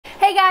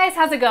Hey guys,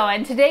 how's it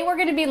going? Today we're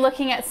going to be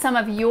looking at some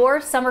of your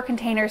summer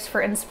containers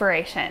for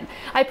inspiration.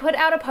 I put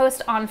out a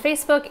post on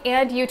Facebook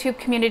and YouTube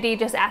community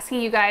just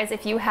asking you guys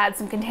if you had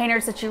some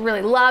containers that you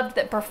really loved,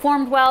 that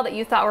performed well, that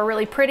you thought were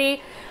really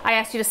pretty. I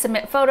asked you to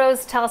submit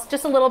photos, tell us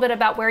just a little bit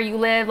about where you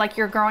live, like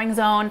your growing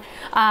zone,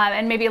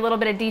 and maybe a little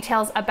bit of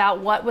details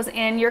about what was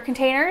in your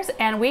containers,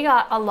 and we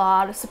got a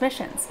lot of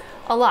submissions.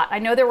 A lot. I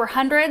know there were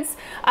hundreds.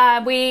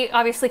 We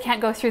obviously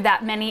can't go through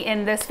that many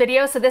in this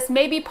video, so this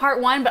may be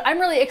part one, but I'm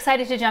really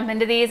excited to jump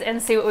into these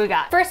and see what we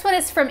got. First one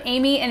is from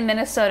Amy in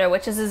Minnesota,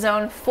 which is a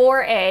zone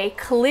 4A.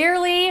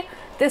 Clearly,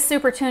 this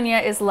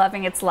Supertunia is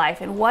loving its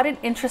life, and what an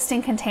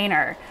interesting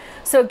container.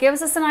 So it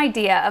gives us an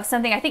idea of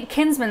something. I think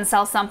Kinsman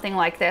sells something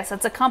like this.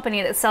 It's a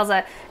company that sells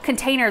a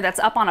container that's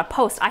up on a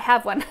post. I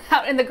have one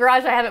out in the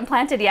garage I haven't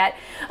planted yet.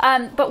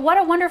 But what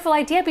a wonderful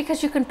idea,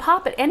 because you can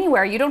pop it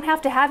anywhere. You don't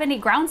have to have any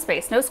ground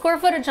space, no square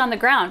footage on the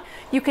ground.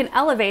 You can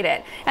elevate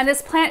it. And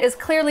this plant is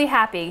clearly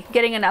happy,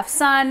 getting enough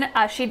sun.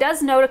 She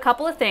does note a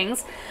couple of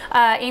things.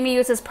 Amy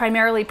uses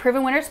primarily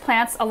Proven Winners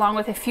plants along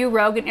with a few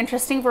rogue and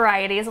interesting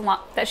varieties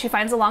that she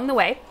finds along the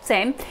way.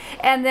 Same.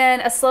 And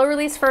then a slow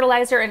release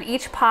fertilizer in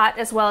each pot,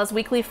 as well as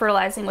weekly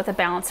fertilizing with a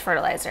balanced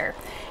fertilizer.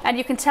 And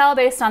you can tell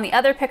based on the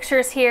other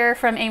pictures here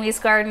from Amy's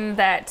garden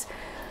that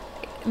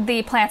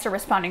the plants are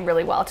responding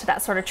really well to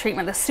that sort of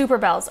treatment. The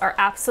Superbells are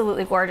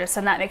absolutely gorgeous,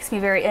 and that makes me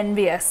very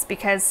envious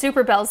because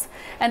Superbells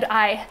and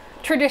I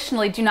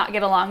traditionally do not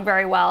get along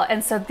very well,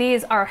 and so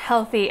these are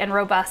healthy and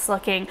robust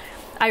looking.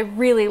 I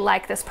really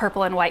like this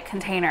purple and white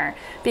container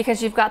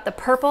because you've got the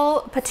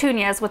purple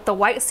petunias with the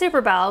white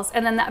Superbells,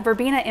 and then that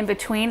verbena in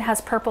between has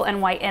purple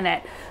and white in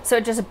it. So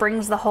it just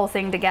brings the whole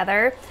thing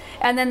together.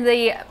 And then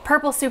the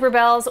purple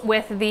Superbells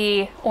with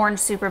the orange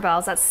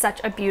Superbells. That's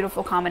such a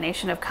beautiful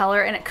combination of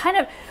color, and it kind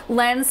of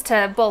lends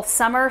to both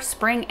summer,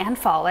 spring, and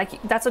fall.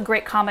 Like, that's a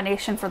great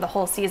combination for the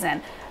whole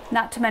season.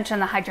 Not to mention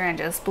the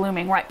hydrangeas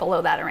blooming right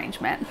below that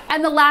arrangement.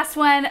 And the last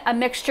one, a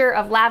mixture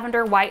of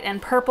lavender, white,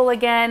 and purple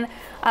again.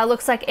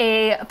 Looks like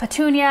a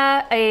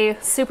petunia, a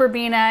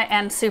Superbena,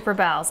 and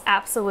Superbells.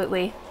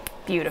 Absolutely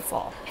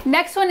beautiful.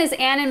 Next one is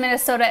Anne in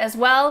Minnesota as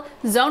well.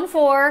 Zone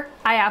 4,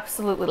 I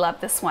absolutely love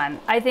this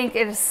one. I think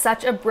it is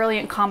such a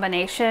brilliant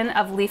combination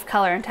of leaf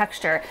color and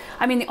texture.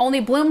 I mean, the only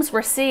blooms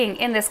we're seeing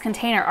in this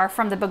container are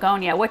from the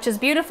begonia, which is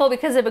beautiful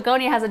because the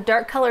begonia has a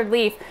dark colored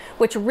leaf,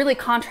 which really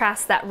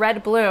contrasts that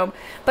red bloom.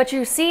 But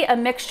you see a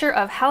mixture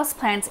of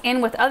houseplants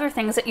in with other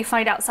things that you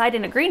find outside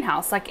in a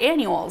greenhouse, like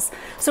annuals.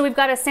 So we've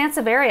got a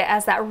Sansevieria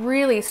as that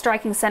really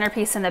striking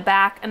centerpiece in the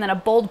back, and then a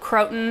bold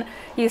croton.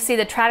 You see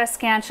the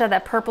Tradescantia,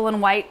 that purple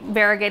and white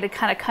variegated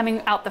kind of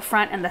coming out the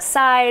front and the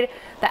side.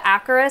 The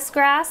Acarus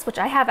grass, which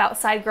I have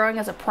outside growing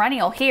as a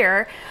perennial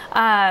here.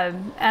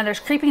 And there's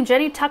Creeping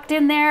Jenny tucked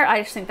in there.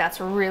 I just think that's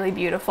really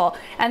beautiful.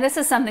 And this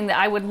is something that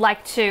I would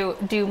like to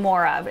do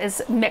more of,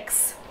 is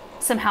mix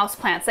some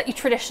houseplants that you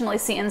traditionally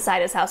see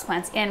inside as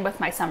houseplants in with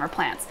my summer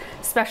plants,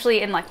 especially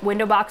in like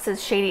window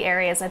boxes, shady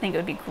areas. I think it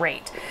would be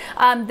great.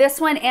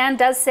 This one, Anne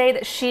does say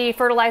that she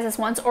fertilizes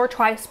once or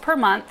twice per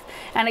month,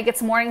 and it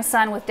gets morning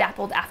sun with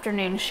dappled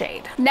afternoon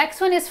shade. Next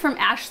one is from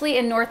Ashley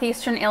in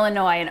northeastern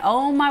Illinois, and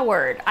oh my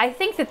word, I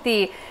think that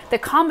the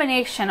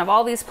combination of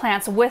all these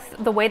plants with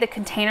the way the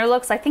container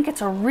looks, I think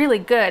it's a really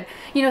good,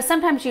 you know,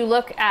 sometimes you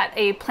look at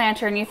a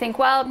planter and you think,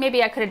 well,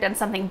 maybe I could have done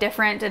something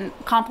different and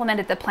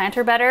complemented the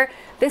planter better.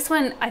 This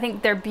one, I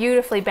think they're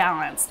beautifully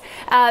balanced.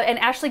 And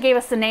Ashley gave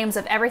us the names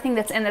of everything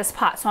that's in this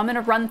pot, so I'm going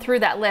to run through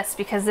that list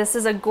because this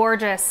is a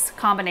gorgeous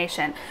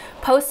combination.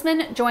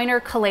 Postman Joiner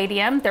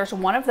Caladium, there's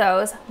one of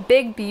those.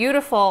 Big,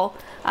 beautiful,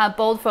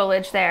 bold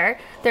foliage there.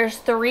 There's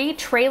 3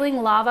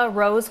 Trailing Lava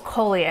Rose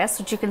Coleus,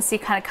 which you can see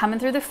kind of coming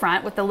through the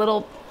front with the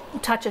little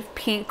touch of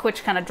pink,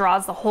 which kind of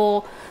draws the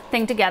whole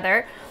thing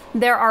together.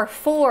 There are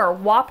 4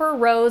 Whopper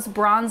Rose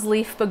Bronze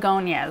Leaf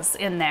Begonias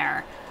in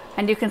there,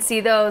 and you can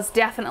see those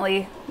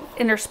definitely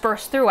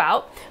interspersed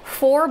throughout.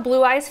 4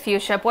 Blue Eyes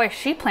Fuchsia. Boy,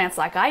 she plants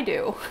like I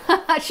do.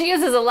 She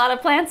uses a lot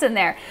of plants in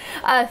there.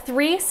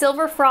 3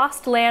 Silver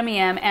Frost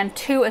Lamium and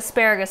 2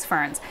 Asparagus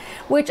Ferns,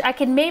 which I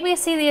can maybe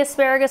see the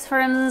asparagus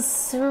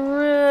ferns.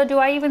 Do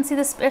I even see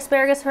the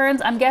asparagus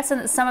ferns? I'm guessing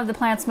that some of the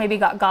plants maybe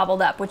got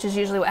gobbled up, which is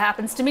usually what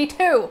happens to me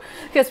too,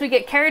 because we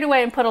get carried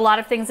away and put a lot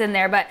of things in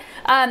there. But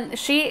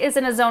she is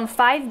in a zone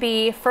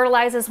 5B,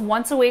 fertilizes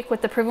once a week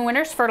with the Proven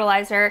Winners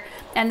fertilizer,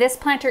 and this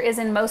planter is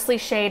in mostly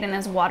shade and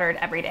is watered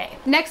every day.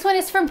 Next one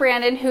is from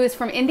Brandon, who is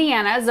from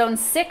Indiana, zone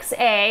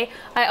 6A.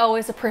 I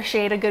always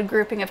appreciate a good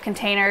grouping of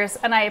containers,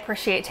 and I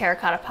appreciate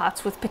terracotta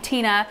pots with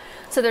patina.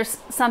 So there's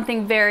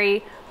something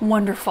very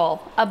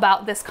wonderful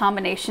about this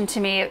combination to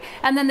me.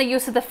 And then the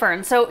use of the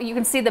fern. So you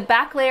can see the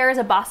back layer is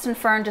a Boston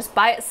fern just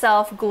by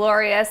itself,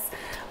 glorious,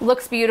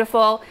 looks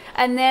beautiful.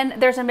 And then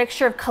there's a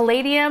mixture of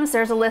caladiums.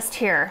 There's a list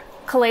here.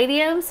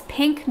 caladiums,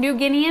 pink New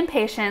Guinea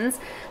impatiens,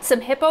 some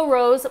hippo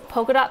rose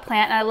polka dot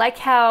plant, and I like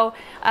how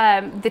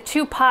the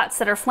two pots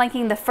that are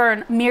flanking the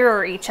fern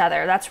mirror each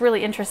other. That's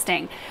really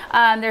interesting.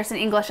 There's an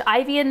English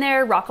ivy in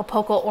there,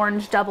 Rockapokal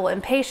orange double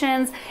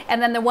impatiens,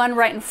 and then the one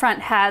right in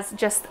front has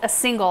just a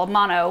single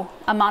mono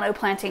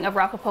planting of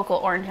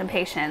Rockapokal orange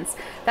impatiens.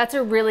 That's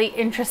a really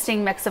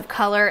interesting mix of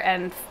color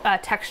and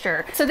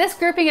texture. So this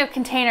grouping of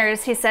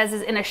containers, he says,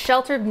 is in a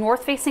sheltered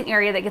north-facing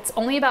area that gets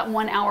only about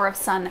 1 hour of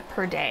sun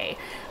per day.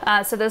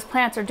 So those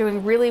plants are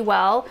doing really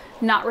well,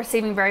 not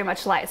receiving very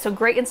much light. So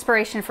great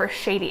inspiration for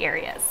shady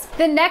areas.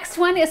 The next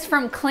one is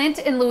from Clint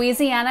in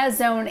Louisiana,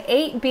 Zone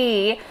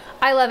 8B.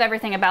 I love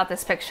everything about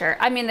this picture.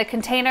 I mean, the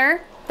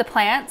container, the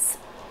plants,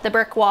 the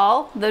brick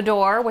wall, the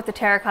door with the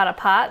terracotta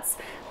pots.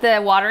 The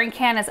watering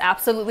can is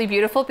absolutely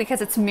beautiful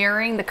because it's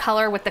mirroring the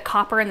color with the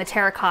copper and the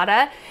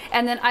terracotta.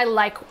 And then I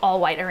like all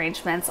white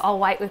arrangements, all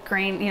white with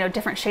green, you know,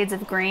 different shades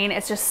of green.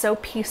 It's just so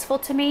peaceful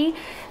to me.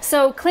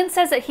 So Clint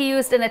says that he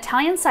used an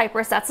Italian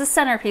cypress, that's a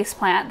centerpiece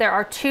plant. There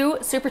are 2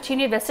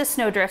 Supertunia Vista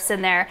snowdrifts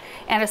in there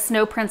and a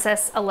Snow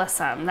Princess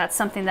alyssum. That's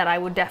something that I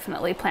would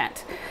definitely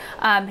plant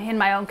in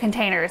my own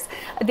containers.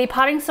 The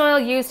potting soil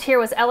used here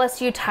was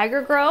LSU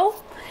Tiger Grow.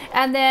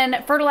 And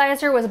then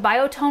fertilizer was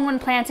Biotone when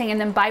planting,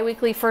 and then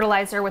biweekly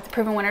fertilizer with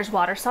Proven Winners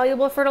water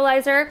soluble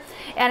fertilizer.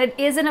 And it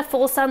is in a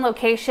full sun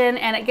location,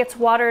 and it gets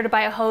watered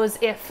by a hose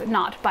if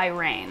not by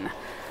rain.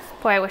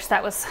 Boy, I wish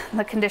that was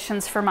the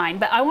conditions for mine.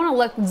 But I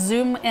want to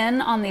zoom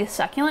in on these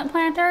succulent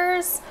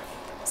planters.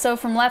 So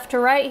from left to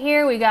right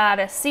here, we got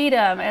a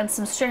sedum and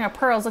some string of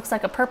pearls. Looks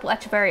like a purple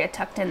echeveria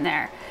tucked in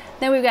there.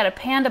 Then we've got a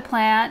panda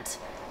plant,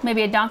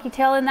 maybe a donkey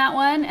tail in that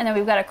one. And then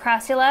we've got a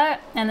crassula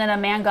and then a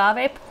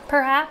mangave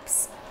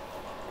perhaps.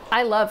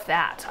 I love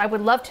that. I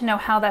would love to know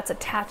how that's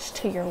attached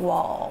to your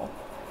wall.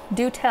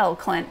 Do tell,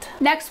 Clint.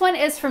 Next one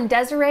is from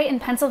Desiree in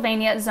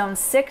Pennsylvania, Zone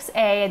 6A,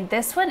 and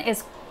this one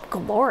is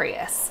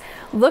glorious.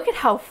 Look at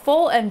how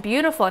full and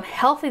beautiful and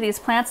healthy these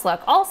plants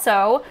look.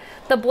 Also,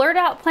 the blurred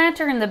out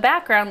planter in the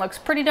background looks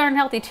pretty darn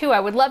healthy too. I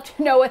would love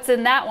to know what's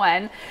in that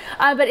one.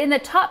 But in the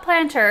top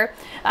planter,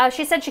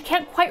 she said she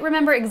can't quite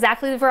remember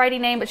exactly the variety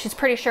name, but she's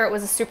pretty sure it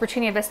was a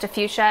Supertunia Vista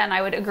Fuchsia, and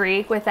I would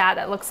agree with that.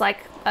 That looks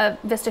like a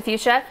Vista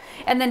Fuchsia.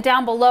 And then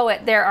down below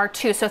it, there are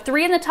 2. So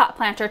 3 in the top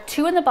planter,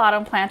 2 in the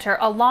bottom planter,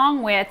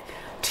 along with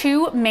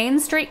 2 Main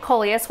Street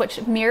Coleus,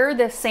 which mirror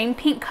the same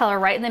pink color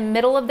right in the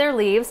middle of their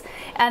leaves,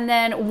 and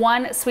then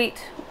 1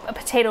 sweet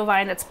potato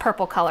vine that's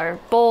purple color,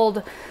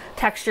 bold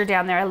texture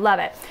down there. I love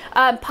it.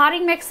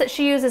 Potting mix that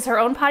she uses, her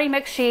own potting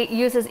mix, she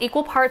uses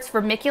equal parts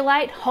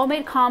vermiculite,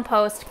 homemade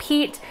compost,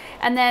 peat,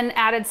 and then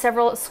added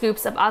several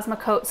scoops of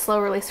Osmocote slow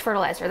release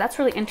fertilizer. That's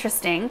really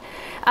interesting.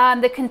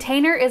 The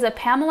container is a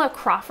Pamela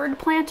Crawford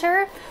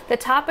planter. The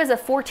top is a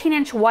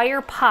 14-inch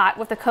wire pot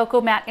with a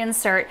cocoa mat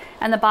insert,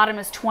 and the bottom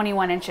is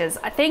 21 inches.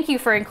 Thank you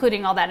for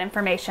including all that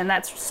information.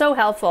 That's so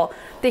helpful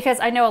because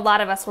I know a lot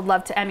of us would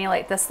love to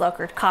emulate this look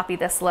or copy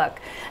this look.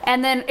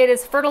 And then it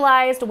is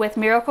fertilized with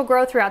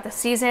Miracle-Gro throughout the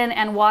season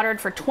and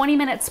watered for 20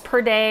 minutes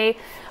per day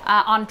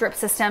on drip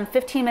system,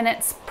 15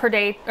 minutes per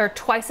day or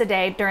twice a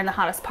day during the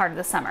hottest part of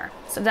the summer.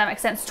 So does that make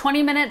sense?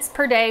 20 minutes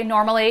per day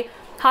normally,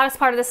 hottest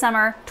part of the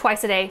summer,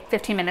 twice a day,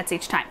 15 minutes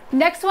each time.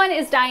 Next one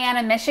is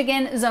Diana,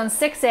 Michigan, Zone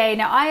 6A.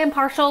 Now I am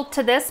partial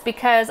to this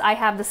because I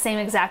have the same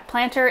exact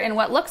planter in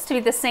what looks to be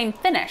the same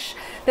finish.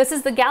 This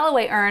is the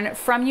Galloway urn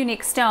from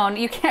Unique Stone.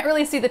 You can't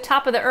really see the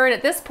top of the urn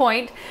at this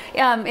point,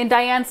 in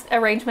Diane's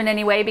arrangement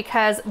anyway,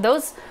 because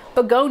those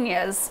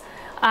begonias,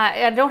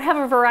 I don't have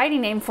a variety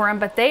name for them,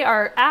 but they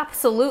are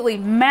absolutely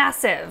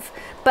massive,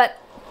 but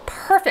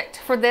perfect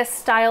for this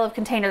style of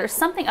container. There's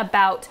something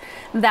about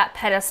that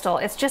pedestal.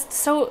 It's just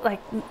so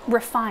like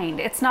refined.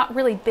 It's not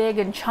really big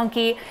and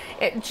chunky.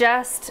 It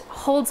just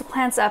holds the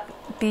plants up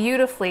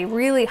beautifully,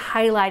 really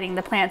highlighting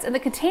the plants. And the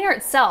container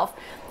itself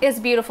is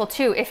beautiful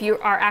too if you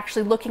are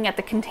actually looking at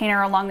the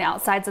container along the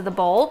outsides of the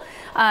bowl.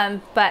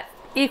 But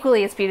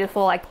equally as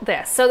beautiful like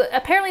this. So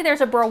apparently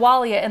there's a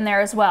Browalia in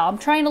there as well. I'm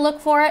trying to look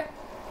for it.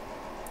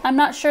 I'm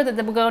not sure that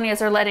the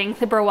begonias are letting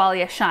the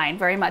Browalia shine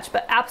very much,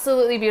 but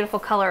absolutely beautiful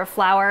color of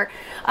flower.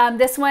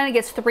 This one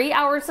gets 3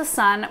 hours of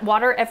sun,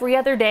 water every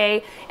other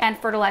day, and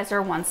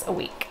fertilizer once a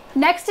week.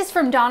 Next is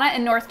from Donna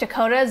in North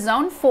Dakota,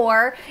 Zone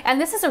 4,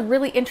 and this is a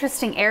really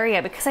interesting area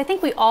because I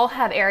think we all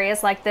have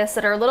areas like this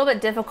that are a little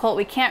bit difficult.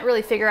 We can't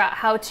really figure out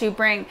how to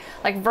bring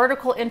like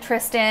vertical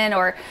interest in,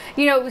 or,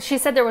 you know, she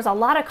said there was a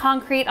lot of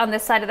concrete on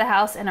this side of the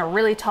house and a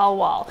really tall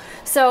wall.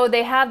 So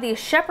they have these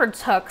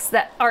shepherd's hooks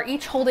that are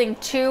each holding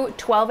 2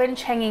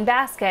 12-inch hanging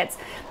baskets,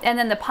 and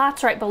then the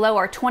pots right below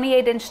are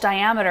 28-inch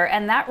diameter,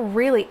 and that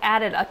really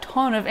added a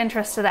ton of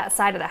interest to that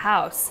side of the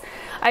house.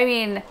 I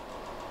mean,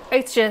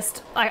 it's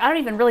just, like, I don't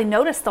even really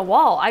notice the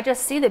wall. I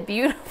just see the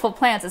beautiful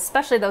plants,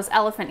 especially those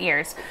elephant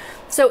ears.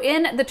 So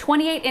in the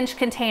 28-inch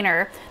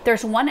container,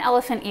 there's 1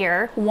 elephant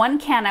ear, 1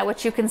 canna,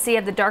 which you can see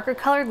have the darker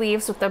colored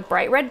leaves with the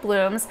bright red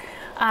blooms,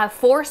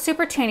 4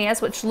 super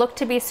petunias, which look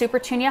to be super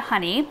petunia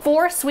honey,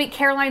 4 sweet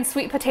Caroline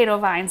sweet potato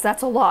vines.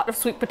 That's a lot of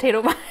sweet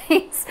potato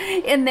vines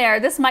in there.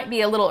 This might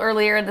be a little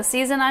earlier in the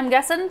season, I'm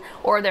guessing,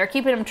 or they're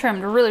keeping them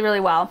trimmed really, really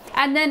well.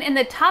 And then in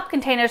the top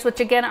containers, which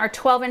again are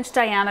 12-inch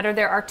diameter,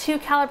 there are 2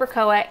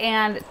 Calibrachoa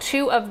and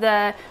 2 of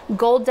the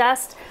Gold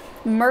Dust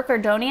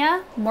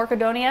Mercadona.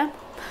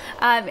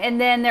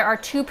 And then there are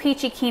 2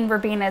 Peachy Keen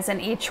Verbenas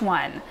in each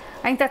one.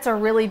 I think that's a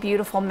really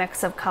beautiful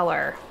mix of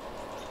color.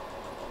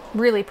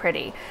 Really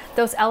pretty.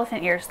 Those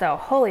elephant ears though,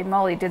 holy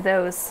moly, did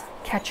those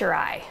catch your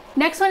eye.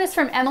 Next one is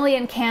from Emily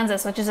in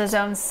Kansas, which is a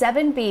zone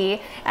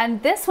 7B,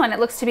 and this one, it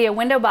looks to be a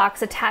window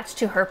box attached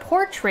to her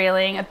porch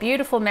railing, a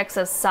beautiful mix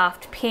of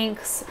soft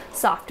pinks,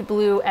 soft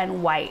blue,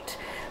 and white.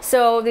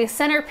 So the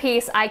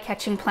centerpiece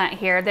eye-catching plant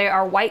here, they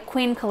are white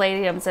queen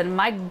caladiums, and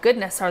my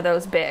goodness are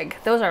those big.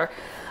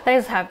 They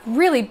just have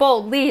really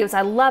bold leaves.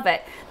 I love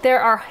it.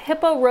 There are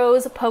Hippo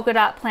Rose polka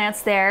dot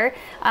plants there,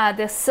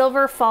 the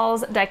Silver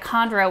Falls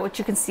Dichondra, which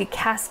you can see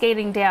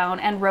cascading down,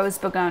 and rose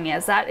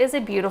begonias. That is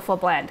a beautiful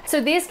blend. So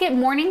these get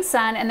morning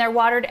sun, and they're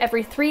watered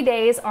every 3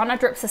 days on a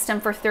drip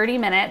system for 30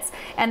 minutes,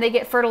 and they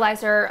get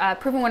fertilizer,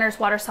 Proven Winners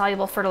water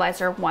soluble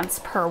fertilizer once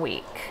per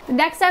week.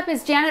 Next up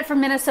is Janet from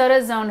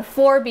Minnesota, zone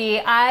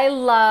 4B. I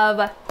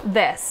love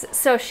this.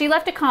 So she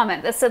left a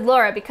comment that said,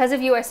 Laura, because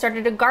of you, I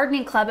started a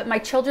gardening club at my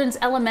children's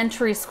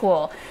elementary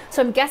school.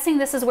 So I'm guessing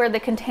this is where the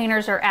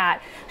containers are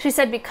at. She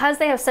said because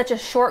they have such a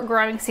short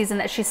growing season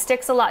that she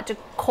sticks a lot to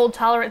cold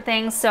tolerant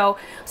things. So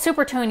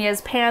super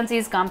petunias,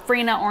 pansies,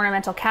 gomphrena,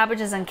 ornamental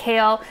cabbages, and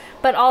kale,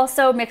 but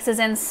also mixes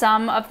in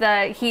some of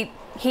the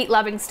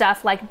heat-loving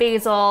stuff like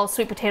basil,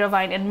 sweet potato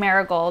vine, and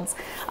marigolds.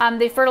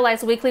 They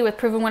fertilize weekly with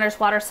Proven Winners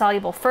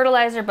water-soluble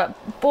fertilizer,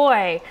 but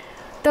boy,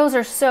 those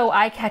are so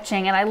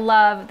eye-catching, and I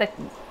love the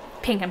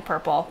pink and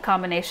purple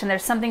combination.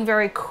 There's something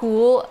very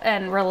cool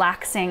and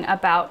relaxing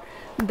about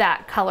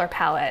that color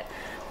palette.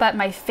 But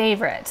my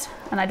favorite,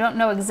 and I don't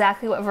know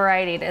exactly what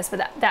variety it is,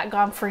 but that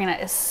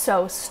gomphrena is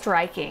so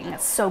striking.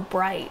 It's so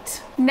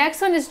bright.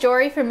 Next one is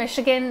Jory from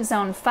Michigan,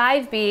 zone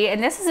 5B,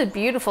 and this is a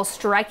beautiful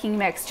striking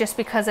mix just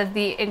because of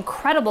the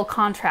incredible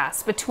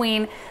contrast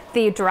between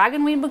the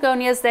dragonweed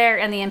begonias there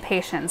and the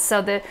impatiens.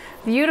 So the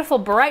beautiful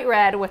bright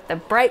red with the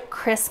bright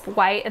crisp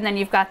white, and then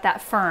you've got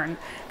that fern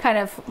kind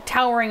of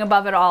towering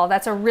above it all.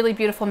 That's a really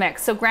beautiful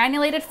mix. So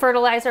granulated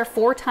fertilizer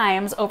 4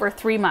 times over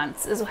 3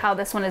 months is how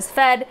this one is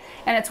fed,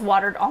 and it's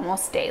watered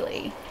almost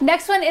daily.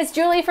 Next one is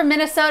Julie from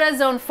Minnesota,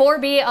 zone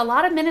 4B. A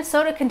lot of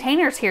Minnesota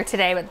containers here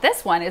today, but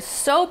this one is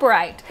so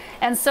bright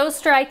and so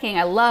striking.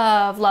 I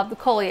love the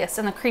coleus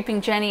and the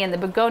creeping jenny and the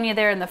begonia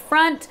there in the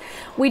front.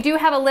 We do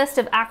have a list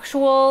of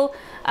actual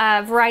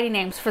variety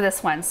names for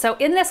this one. So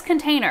in this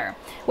container,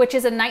 which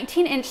is a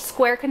 19-inch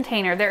square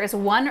container, there is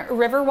 1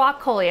 Riverwalk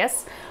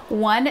coleus,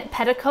 1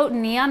 Petticoat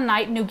Neon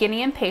Night New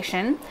Guinea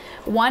Impatient,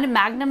 1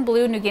 Magnum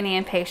Blue New Guinea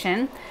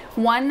Impatient,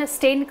 1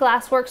 Stained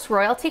Glassworks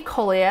Royalty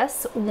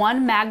Coleus,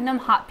 1 Magnum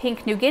Hot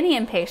Pink New Guinea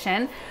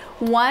Impatient,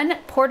 1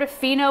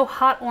 Portofino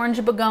Hot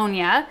Orange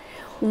Begonia,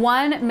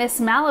 1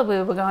 Miss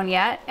Malibu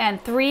Begonia,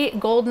 and 3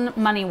 Golden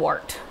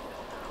Moneywort.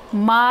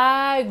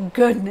 My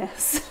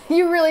goodness,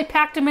 you really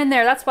packed them in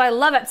there. That's why I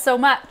love it so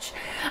much.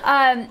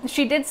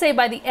 She did say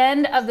by the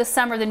end of the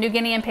summer, the New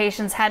Guinea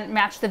Impatiens hadn't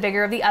matched the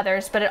vigor of the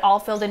others, but it all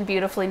filled in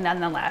beautifully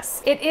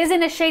nonetheless. It is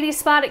in a shady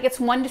spot. It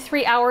gets 1 to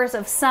 3 hours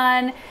of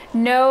sun,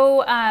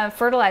 no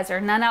fertilizer,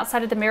 none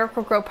outside of the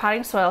Miracle-Gro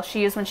potting soil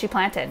she used when she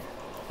planted.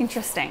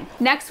 Interesting.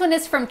 Next one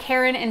is from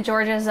Karen in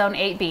Georgia, zone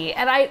 8B,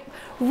 and I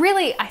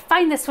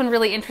find this one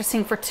really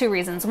interesting for 2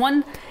 reasons.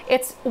 One,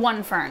 it's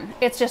 1 fern.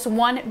 It's just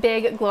 1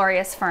 big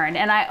glorious fern,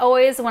 and I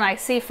always, when I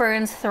see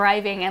ferns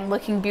thriving and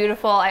looking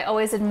beautiful, I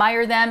always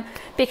admire them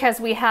because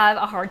we have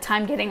a hard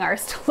time getting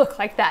ours to look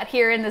like that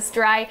here in this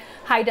dry,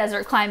 high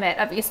desert climate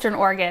of Eastern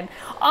Oregon.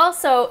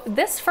 Also,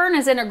 this fern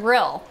is in a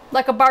grill,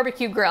 like a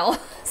barbecue grill.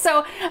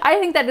 So I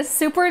think that is a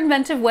super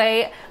inventive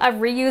way of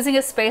reusing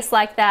a space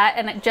like that,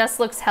 and it just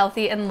looks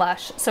healthy and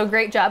lush. So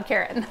great job,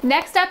 Karen.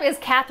 Next up is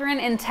Catherine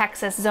in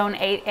Texas, zone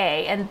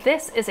 8A, and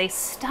this is a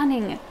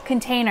stunning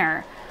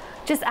container.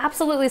 Just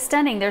absolutely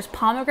stunning. There's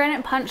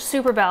pomegranate punch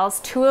super bells,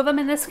 2 of them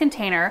in this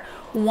container,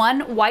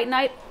 1 white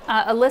knight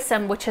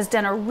alyssum, which has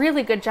done a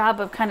really good job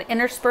of kind of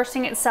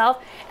interspersing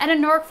itself, and a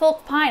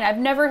Norfolk pine. I've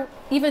never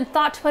even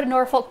thought to put a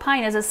Norfolk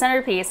pine as a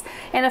centerpiece,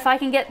 and if I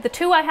can get the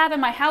 2 I have in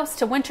my house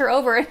to winter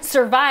over and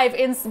survive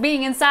in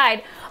being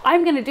inside,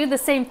 I'm going to do the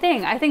same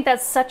thing. I think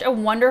that's such a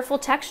wonderful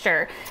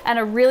texture and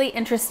a really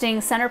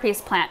interesting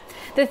centerpiece plant.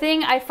 The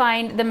thing I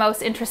find the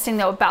most interesting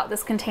though about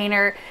this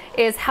container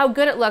is how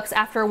good it looks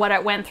after what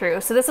it went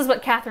through. So this is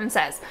what Catherine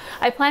says.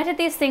 I planted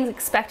these things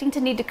expecting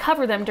to need to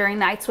cover them during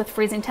nights with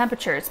freezing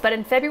temperatures, but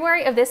in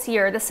February of this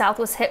year, the South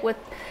was hit with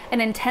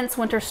an intense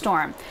winter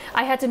storm.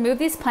 I had to move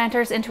these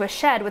planters into a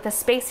shed with a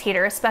space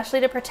heater, especially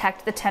to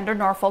protect the tender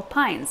Norfolk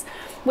pines.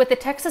 With the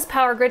Texas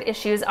power grid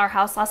issues, our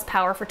house lost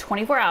power for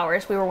 24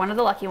 hours. We were one of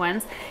the lucky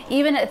ones.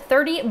 Even at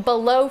 30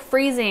 below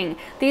freezing,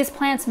 these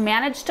plants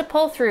managed to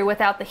pull through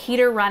without the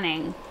heater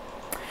running.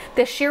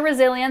 The sheer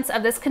resilience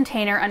of this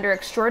container under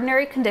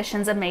extraordinary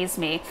conditions amazed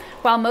me.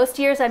 While most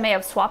years I may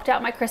have swapped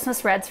out my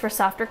Christmas reds for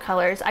softer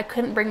colors, I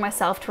couldn't bring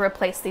myself to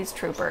replace these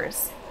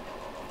troopers.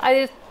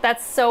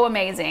 That's so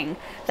amazing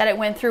that it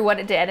went through what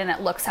it did and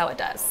it looks how it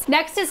does.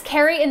 Next is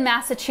Cary in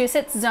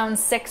Massachusetts, Zone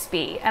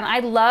 6B, and I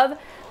love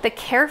the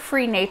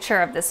carefree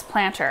nature of this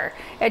planter.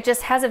 It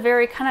just has a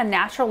very kind of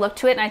natural look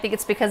to it, and I think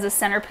it's because the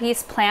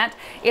centerpiece plant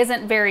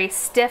isn't very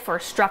stiff or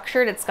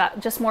structured. It's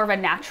got just more of a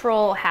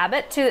natural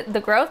habit to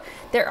the growth.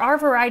 There are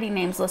variety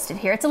names listed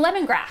here. It's a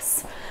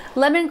lemongrass.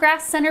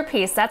 Lemongrass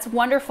centerpiece, that's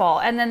wonderful.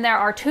 And then there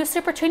are 2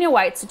 Super Petunia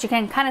whites that you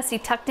can kind of see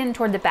tucked in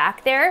toward the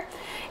back there.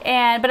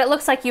 But it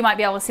looks like you might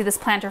be able to see this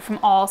planter from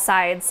all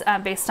sides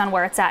based on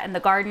where it's at in the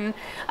garden.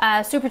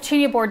 Super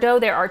Petunia Bordeaux,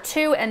 there are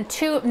 2, and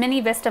 2 mini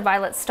Vista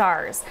Violet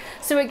stars.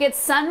 So it gets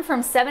sun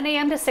from 7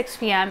 a.m. to 6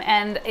 p.m.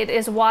 and it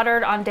is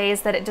watered on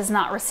days that it does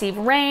not receive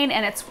rain,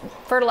 and it's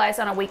fertilized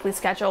on a weekly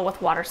schedule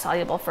with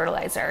water-soluble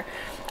fertilizer.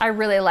 I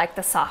really like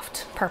the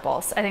soft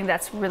purples. I think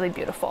that's really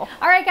beautiful.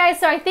 All right, guys,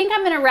 so I think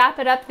I'm gonna wrap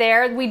it up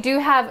there. We do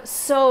have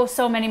so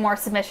many more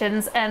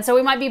submissions, and so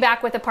we might be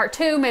back with a part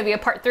 2, maybe a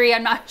part 3,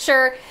 I'm not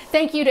sure.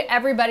 Thank you to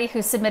everybody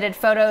who submitted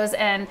photos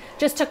and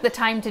just took the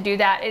time to do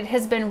that. It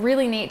has been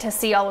really neat to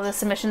see all of the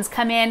submissions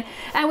come in,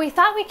 and we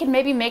thought we could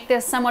maybe make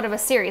this somewhat of a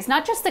series,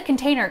 not just the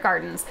container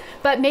gardens,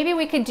 but maybe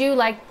we could do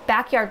like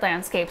backyard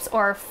landscapes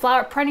or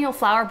perennial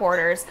flower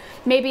borders,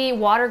 maybe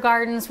water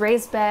gardens,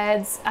 raised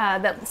beds,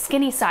 the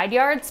skinny side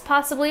yards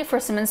possibly for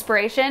some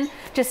inspiration,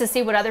 just to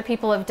see what other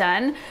people have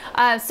done.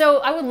 So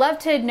I would love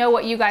to know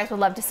what you guys would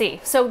love to see.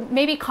 So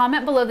maybe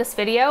comment below this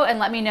video and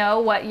let me know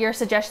what your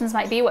suggestions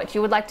might be, what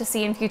you would like to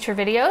see in future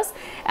videos,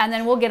 and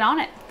then we'll get on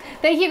it.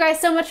 Thank you guys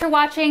so much for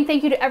watching.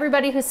 Thank you to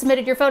everybody who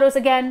submitted your photos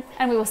again,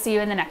 and we will see you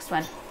in the next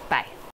one. Bye.